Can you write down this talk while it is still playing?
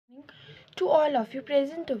to all of you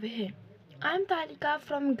present over here. I am Tarika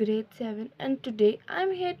from grade 7 and today I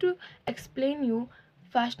am here to explain you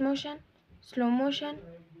fast motion, slow motion,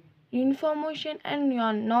 uniform motion and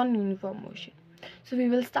non-uniform motion. So we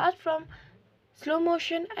will start from slow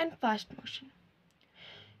motion and fast motion.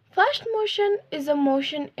 Fast motion is a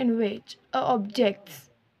motion in which objects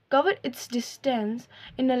cover its distance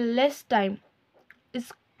in a less time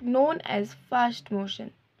is known as fast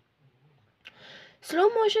motion. Slow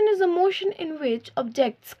motion is a motion in which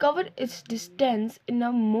objects cover its distance in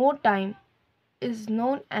a more time is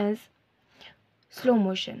known as slow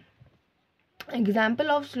motion.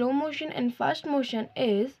 Example of slow motion and fast motion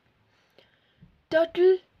is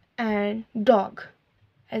turtle and dog.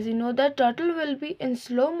 As you know that turtle will be in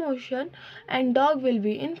slow motion and dog will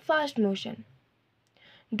be in fast motion.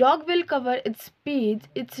 Dog will cover its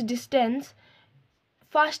distance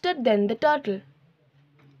faster than the turtle.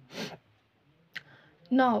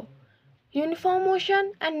 Now, uniform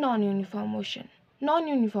motion and non-uniform motion.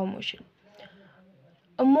 Non-uniform motion.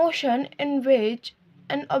 A motion in which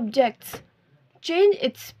an object change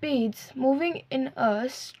its speeds moving in a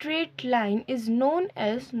straight line is known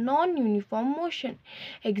as non-uniform motion.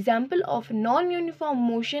 Example of non-uniform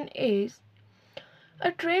motion is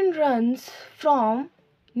a train runs from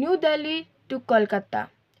New Delhi to Kolkata.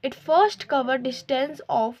 It first covered distance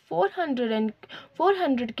of 400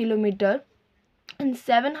 km in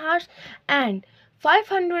 7 hours and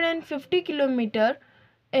 550 km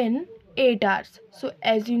in 8 hours. So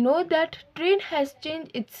as you know that train has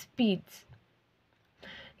changed its speeds.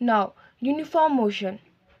 Now uniform motion,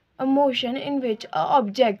 a motion in which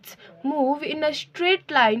objects move in a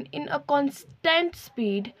straight line in a constant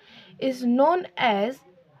speed is known as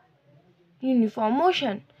uniform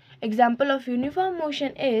motion. Example of uniform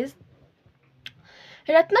motion is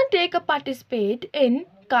Ratna take a participate in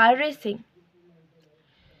car racing.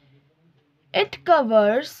 It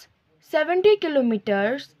covers 70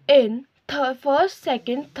 kilometers in first,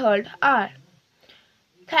 second, third hour.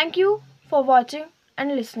 Thank you for watching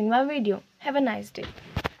and listening my video. Have a nice day.